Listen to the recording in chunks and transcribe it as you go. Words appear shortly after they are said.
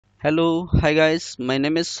Hello, hi guys, my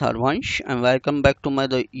name is Sarvansh and welcome back to my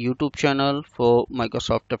YouTube channel for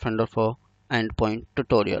Microsoft Defender for Endpoint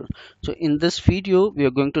tutorial. So in this video, we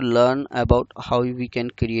are going to learn about how we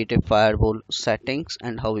can create a firewall settings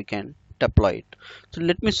and how we can deploy it. So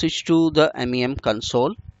let me switch to the MEM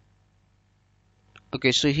console.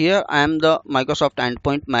 Okay, so here I am the Microsoft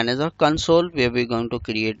Endpoint Manager console where we're going to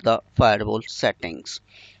create the firewall settings.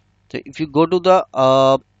 So if you go to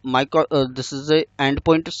the this is the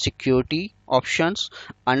endpoint security options.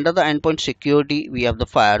 Under the endpoint security, we have the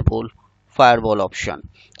firewall option.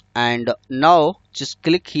 And now just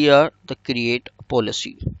click here the create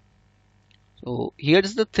policy. So here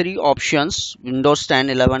is the three options: Windows 10,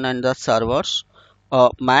 11, and the servers,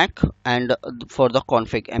 Mac, and for the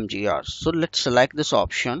config MGR. So let's select this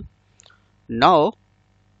option. Now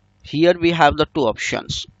here we have the two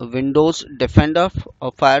options: Windows Defender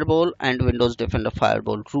Firewall and Windows Defender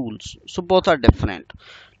Firewall rules. So both are different.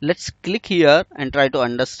 Let's click here and try to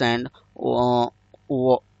understand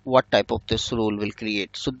what type of this rule will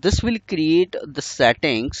create. So this will create the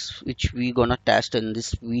settings which we gonna test in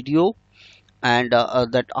this video, and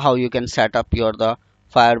that how you can set up your the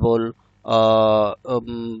firewall,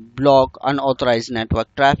 block unauthorized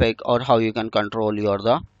network traffic, or how you can control your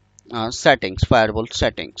the firewall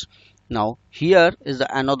settings. Now here is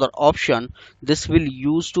another option. This will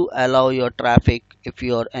use to allow your traffic if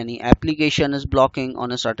your any application is blocking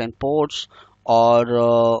on a certain ports,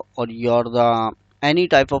 or your the any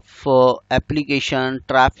type of application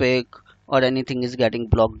traffic or anything is getting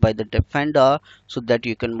blocked by the defender, so that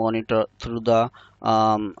you can monitor through the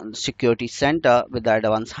security center with the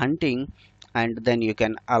advanced hunting, and then you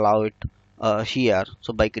can allow it here,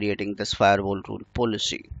 so by creating this firewall rule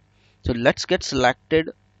policy. So let's get selected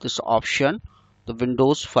this option, the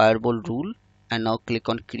Windows firewall rule, and now click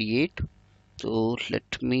on create. So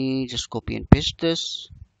let me just copy and paste this.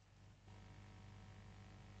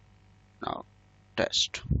 Now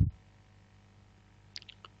test.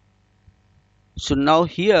 So now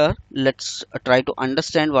here let's try to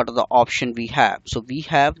understand what are the option we have. So we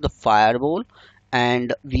have the firewall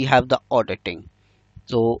and we have the auditing.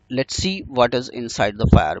 So let's see what is inside the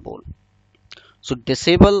firewall. So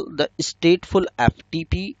disable the stateful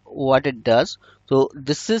FTP, what it does. So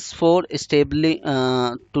this is for disabling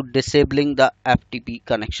the FTP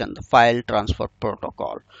connection, the file transfer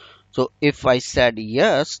protocol. So if I said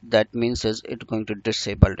yes, that means is it going to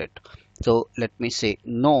disable it. So let me say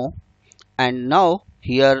no. And now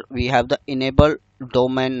here we have the enable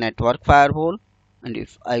domain network firewall. And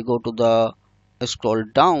if I go to the scroll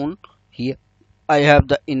down here, I have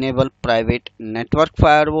the enable private network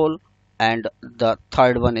firewall, and the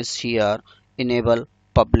third one is here enable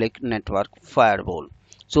public network firewall.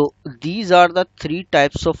 So these are the three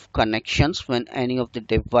types of connections when any of the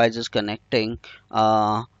device is connecting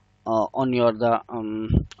on your the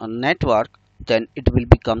network, then it will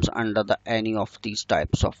becomes under the any of these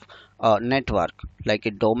types of network, like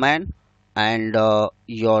a domain and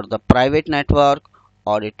your the private network,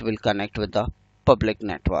 or it will connect with the public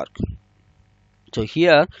network. So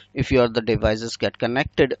here if your the devices get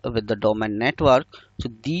connected with the domain network, so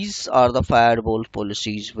these are the firewall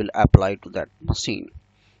policies will apply to that machine.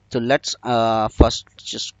 So let's first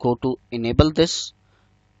just go to enable this,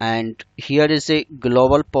 and here is a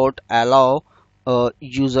global port allow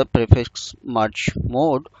user prefix merge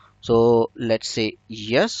mode. So let's say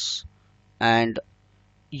yes, and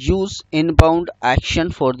use inbound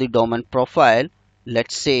action for the domain profile,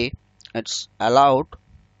 let's say it's allowed,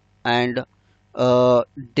 and uh,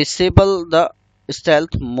 disable the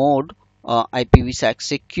stealth mode, IPv6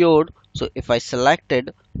 secured. So if I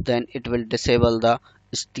selected, then it will disable the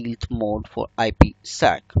stealth mode for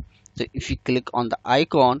IPsec. So if you click on the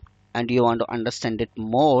icon and you want to understand it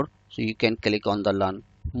more, so you can click on the learn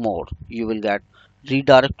more. You will get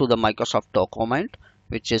redirect to the Microsoft document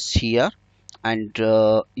which is here, and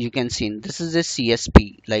you can see this is a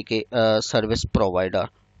CSP, like a service provider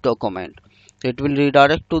document. So it will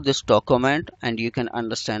redirect to this document and you can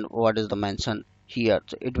understand what is the mention here.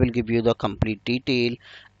 So it will give you the complete detail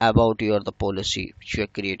about your the policy which you are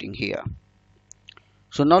creating here.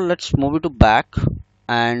 So now let's move it to back,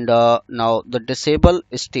 and now the disable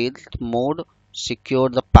stealth mode, secure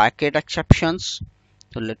the packet exceptions.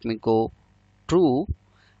 So let me go true,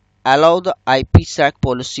 allow the IPsec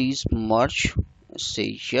policies merge,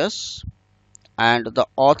 say yes, and the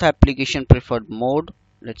auth application preferred mode,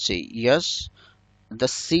 let's say yes. The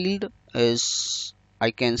sealed is,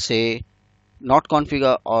 I can say, not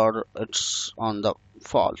configure, or it's on the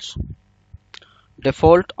false.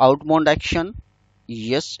 Default outbound action,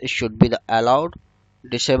 yes, it should be the allowed.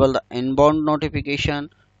 Disable the inbound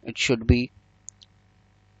notification, it should be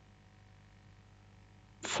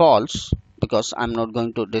false because I'm not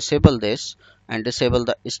going to disable this, and disable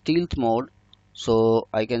the stealth mode. So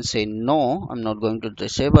I can say no, I'm not going to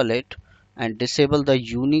disable it, and disable the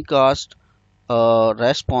unicast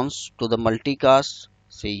response to the multicast,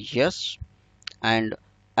 say yes, and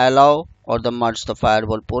allow or the merge the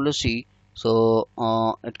firewall policy, so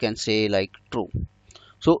it can say like true.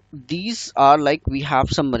 So these are like we have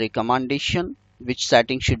some recommendation which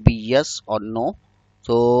setting should be yes or no.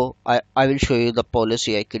 So I will show you the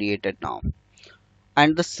policy I created now.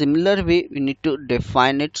 And the similar way we need to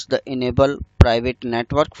define it's the enable private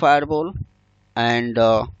network firewall, and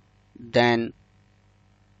then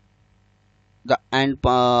the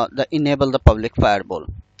enable the public firewall.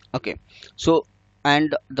 Okay, so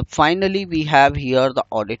and the finally we have here the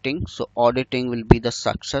auditing. So auditing will be the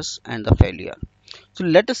success and the failure. So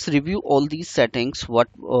let us review all these settings. What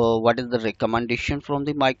is the recommendation from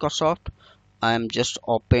the Microsoft? I am just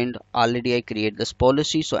opened already. I create this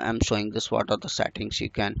policy, so I am showing this. What are the settings you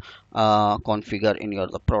can configure in your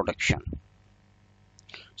the production?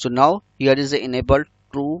 So now here is the enabled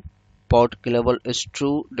true, port level is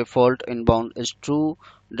true, default inbound is true,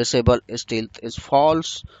 disable stealth is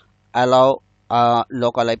false, allow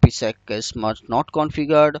local IPsec is merge not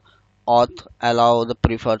configured, auth allow the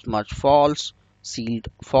preferred merge false, sealed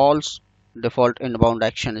false, default inbound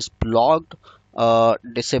action is blocked,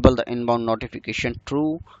 disable the inbound notification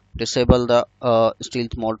true, disable the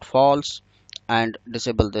stealth mode false, and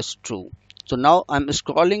disable this true. So now I'm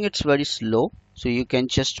scrolling, it's very slow, so you can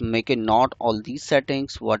just make a note all these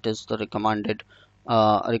settings, what is the recommended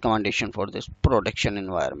recommendation for this production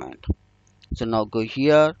environment. So now go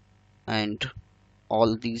here, and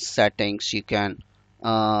all these settings you can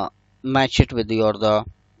match it with your the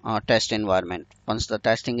test environment. Once the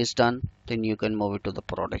testing is done, then you can move it to the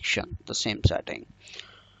production, the same setting.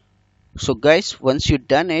 So guys, once you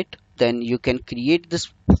done it, then you can create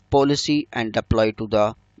this policy and deploy to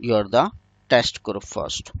the your the test group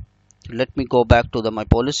first. Let me go back to the my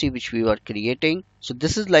policy which we were creating. So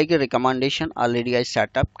this is like a recommendation, already I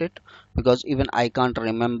set up it because even I can't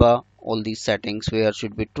remember all these settings where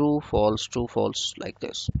should be true false like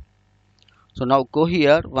this. So now go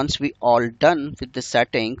here, once we all done with the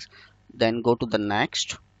settings, then go to the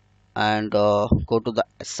next, and go to the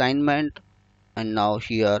assignment, and now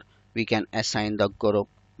here we can assign the group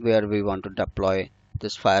where we want to deploy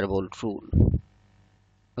this firewall rule.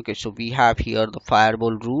 Okay, so we have here the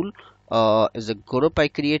firewall rule is a group I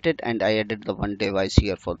created, and I added the one device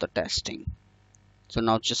here for the testing. So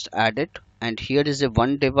now just add it, and here is a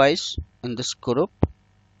one device in this group.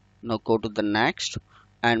 Now go to the next,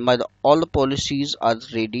 and all the policies are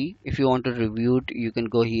ready. If you want to review it, you can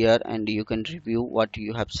go here and you can review what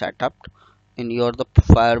you have set up in your the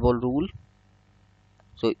firewall rule.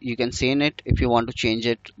 So you can see in it. If you want to change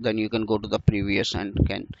it, then you can go to the previous and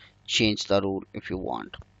can change the rule if you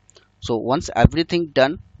want. So once everything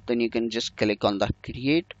done, then you can just click on the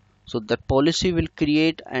create. So the policy will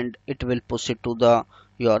create and it will push it to the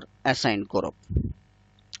your assigned group.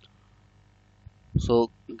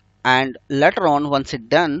 So and later on, once it's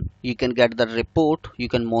done, you can get the report, you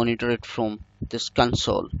can monitor it from this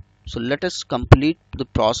console. So let us complete the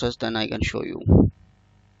process, then I can show you.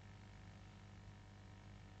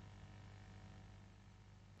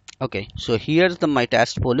 Okay, so here's the my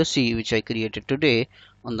test policy which I created today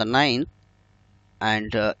on the 9th,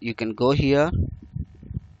 and you can go here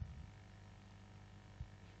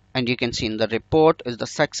and you can see in the report is the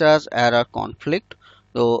success, error, conflict.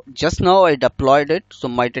 So just now I deployed it, so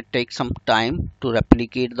might it take some time to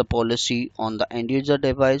replicate the policy on the end user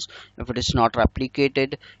device. If it is not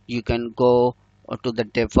replicated, you can go to the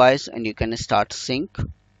device and you can start sync.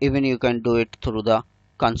 Even you can do it through the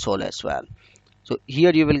console as well. So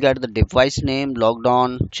here you will get the device name, logged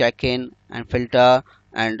on, check-in and filter,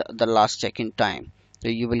 and the last check-in time. So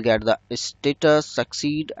you will get the status,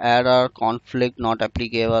 succeed, error, conflict, not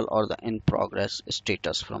applicable, or the in progress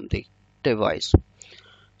status from the device.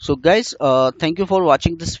 So guys, thank you for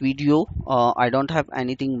watching this video. I don't have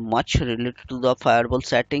anything much related to the firewall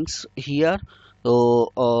settings here.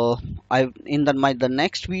 So the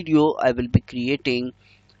next video I will be creating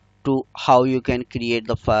to how you can create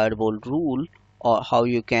the firewall rule, or how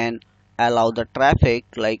you can allow the traffic,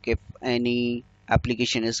 like if any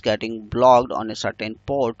application is getting blocked on a certain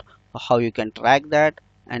port, how you can track that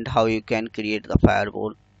and how you can create the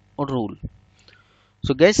firewall rule.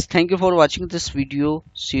 So guys, thank you for watching this video.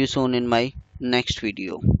 See you soon in my next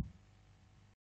video.